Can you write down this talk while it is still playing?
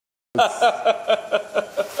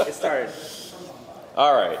It started.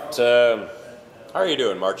 All right. How are you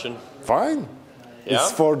doing, Marcin? Fine. Yeah?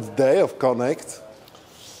 It's fourth day of Connect.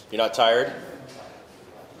 You're not tired?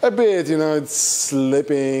 A bit, you know, it's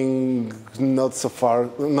sleeping not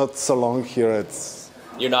so long here.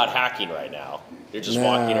 You're not hacking right now. You're just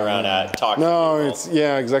walking around talking to people.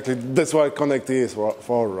 Yeah, exactly. That's what Connect is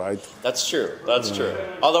for, right? That's true. That's true.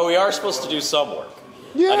 Although we are supposed to do some work.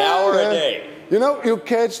 Yeah, an hour a day. You know, you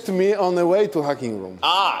catched me on the way to hacking room.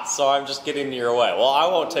 So I'm just getting in your way. Well, I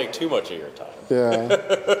won't take too much of your time. Yeah.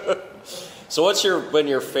 So what's been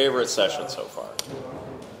your favorite session so far?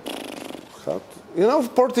 You know,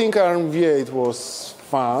 porting ARM V8 was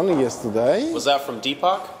fun yesterday. Was that from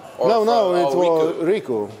Deepak? No, it was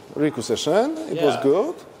Riku session. It was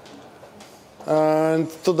good. And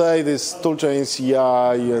today this toolchain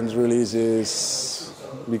CI and releases,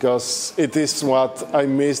 because it is what I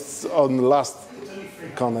missed on last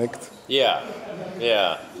Connect. Yeah.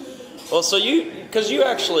 Well, so because you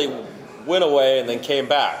actually went away and then came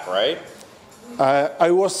back, right?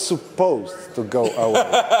 I was supposed to go away.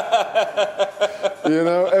 You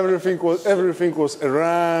know, everything was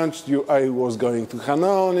arranged. I was going to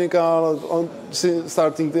Canonical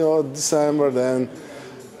starting December. Then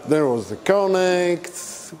there was the Connect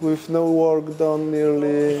with no work done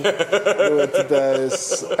nearly.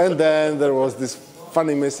 And then there was this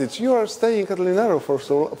funny message: "You are staying at Linaro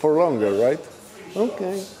for longer, right?"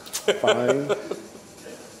 Okay, fine.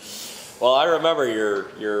 Well, I remember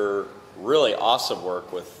your really awesome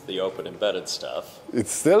work with the open embedded stuff. You're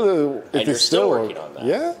still working on that.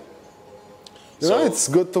 Yeah. You know, it's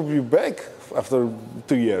good to be back after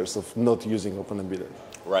 2 years of not using open embedded.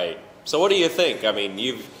 Right. So what do you think? I mean,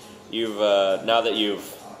 you've now that you've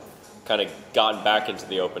kind of gotten back into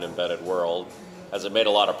the open embedded world, has it made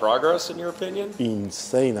a lot of progress in your opinion?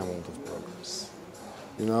 Insane amount of progress.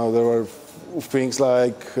 You know, there were things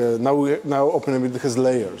like now open embedded has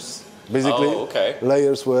layers. Basically,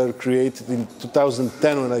 layers were created in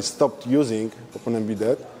 2010 when I stopped using open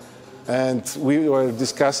embedded, and we were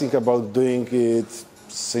discussing about doing it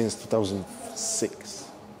since 2006.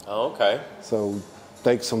 Oh, okay. So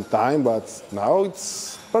take some time, but now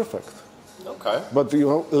it's perfect. Okay. But you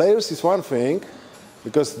know, layers is one thing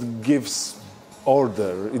because it gives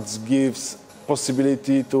order. It gives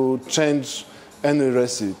possibility to change any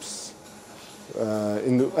recipes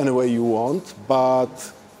in any way you want,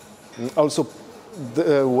 but also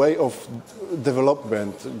the way of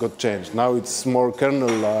development got changed. Now it's more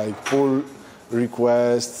kernel-like, pull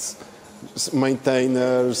requests,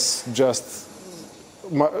 maintainers, just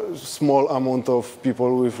small amount of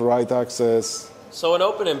people with write access. So in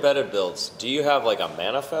open embedded builds, do you have like a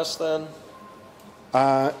manifest then?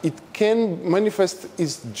 Manifest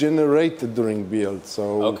is generated during build.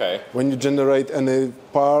 So when you generate any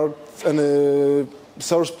part, any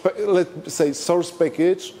source, let's say source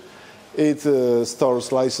package, it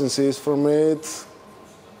stores licenses from it.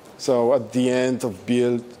 So at the end of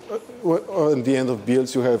builds,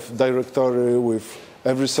 you have directory with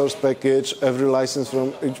every source package, every license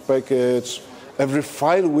from each package, every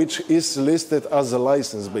file which is listed as a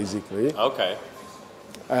license, basically. Okay.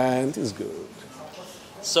 And it's good.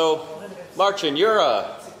 So, Marcin, you're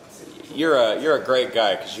a great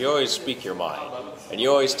guy because you always speak your mind and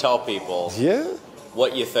you always tell people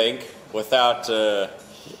what you think without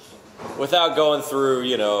going through,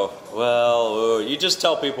 you just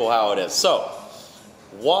tell people how it is. So,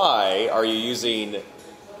 why are you using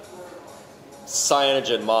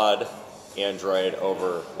Cyanogenmod Android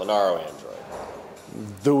over Linaro Android?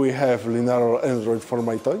 Do we have Linaro Android for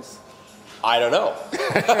my toys? I don't know.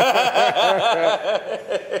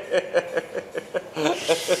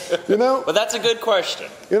 But that's a good question.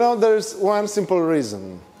 You know, there's one simple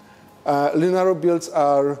reason. Linaro builds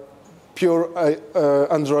are pure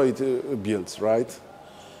Android builds, right?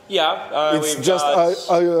 Yeah, it's just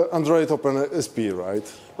Android OpenSP,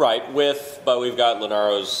 right? Right, but we've got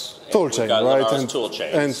Linaro's toolchain, right? Linaro's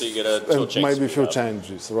toolchain, so you get a toolchain. And maybe a few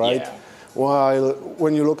changes, right? Yeah. While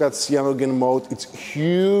when you look at Cyanogenmod, it's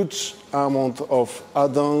huge amount of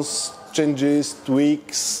add-ons, changes,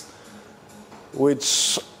 tweaks,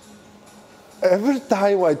 which every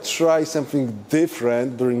time I try something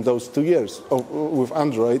different during those 2 years with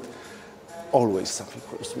Android, always something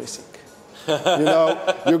was missing. You know,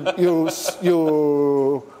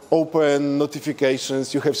 you open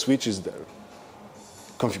notifications, you have switches there,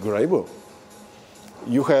 configurable.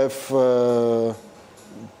 You have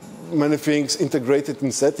many things integrated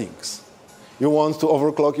in settings. You want to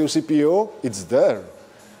overclock your CPU? It's there.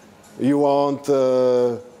 You want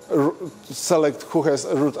select who has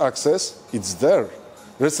root access? It's there.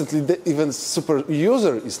 Recently, even super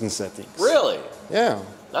user is in settings. Really? Yeah.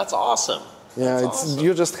 That's awesome. Yeah, That's awesome.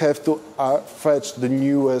 You just have to fetch the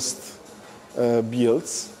newest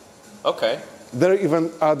builds. Okay. They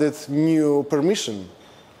even added new permission.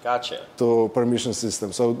 Gotcha. To permission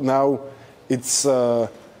system. So now it's a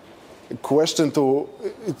question to,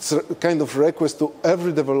 it's a kind of request to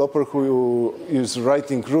every developer who is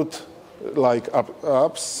writing root like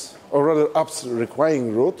apps, or rather apps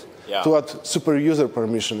requiring root, to add super user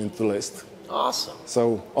permission into list. Awesome.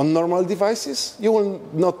 So on normal devices, you will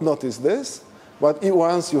not notice this, but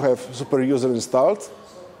once you have super user installed,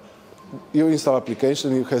 you install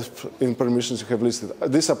application, you have in permissions you have listed.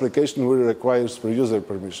 This application will require super user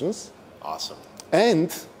permissions. Awesome. And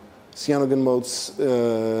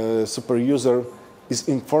Cyanogenmod's super user is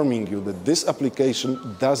informing you that this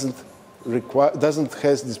application doesn't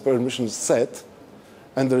has this permission set,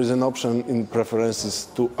 and there is an option in preferences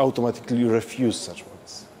to automatically refuse such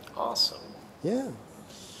ones. Awesome. Yeah.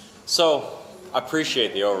 So I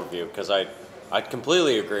appreciate the overview because I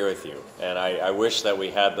completely agree with you, and I wish that we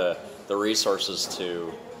had the resources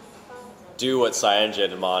to do what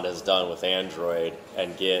Cyanogenmod has done with Android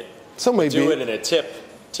and do it in a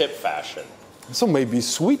tip fashion. So maybe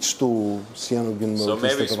switch to Cyanogenmod. So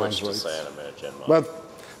maybe instead of switch to Android. Cyanogenmod. But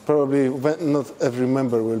probably not every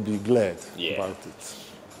member will be glad about it.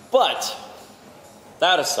 But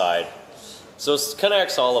that aside, so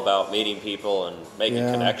Connect's all about meeting people and making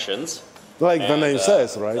connections. Like the name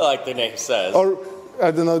says, right? Like the name says. Or,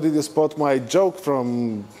 I don't know, did you spot my joke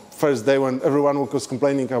from first day when everyone was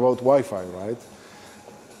complaining about Wi-Fi, right?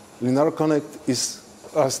 Linaro Connect is,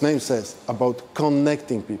 as name says, about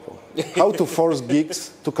connecting people. How to force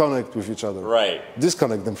geeks to connect with each other. Right.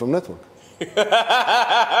 Disconnect them from network.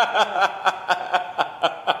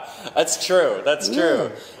 That's true. That's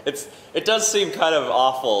true. It does seem kind of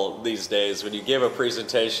awful these days when you give a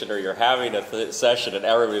presentation or you're having a session and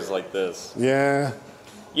everybody's like this. Yeah.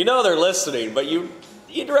 You know they're listening, but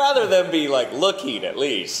you'd rather them be like looking at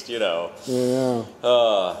least, you know. Yeah.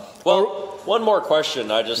 Well, one more question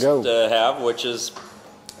I just have, which is,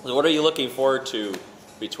 what are you looking forward to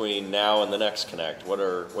between now and the next Connect? What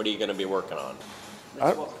are you going to be working on?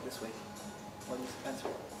 Let's walk this way.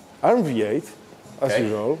 ARM V8, as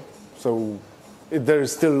usual. So there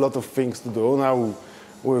is still a lot of things to do now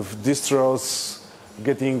with distros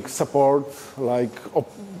getting support. Like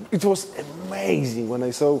it was amazing when I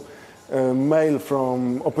saw a mail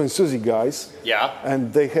from OpenSUSE guys. Yeah.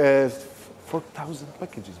 And they have 4,000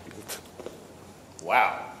 packages built.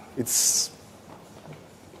 Wow. It's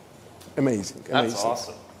amazing. That's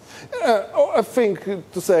awesome. I think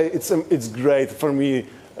to say it's great for me.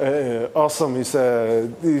 Awesome is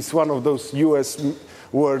one of those US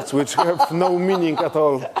words which have no meaning at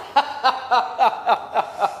all.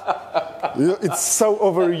 It's so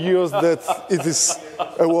overused that it is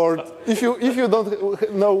a word. If you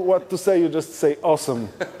don't know what to say, you just say awesome,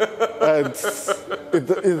 and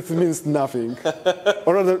it means nothing.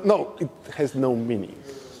 Or rather, no, it has no meaning.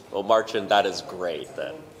 Well, Marcin, that is great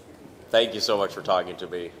then. Thank you so much for talking to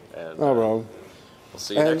me. And no problem. We'll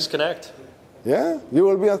see you next Connect. Yeah? You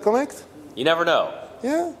will be at Connect? You never know.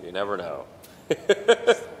 Yeah? You never know.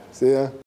 See ya.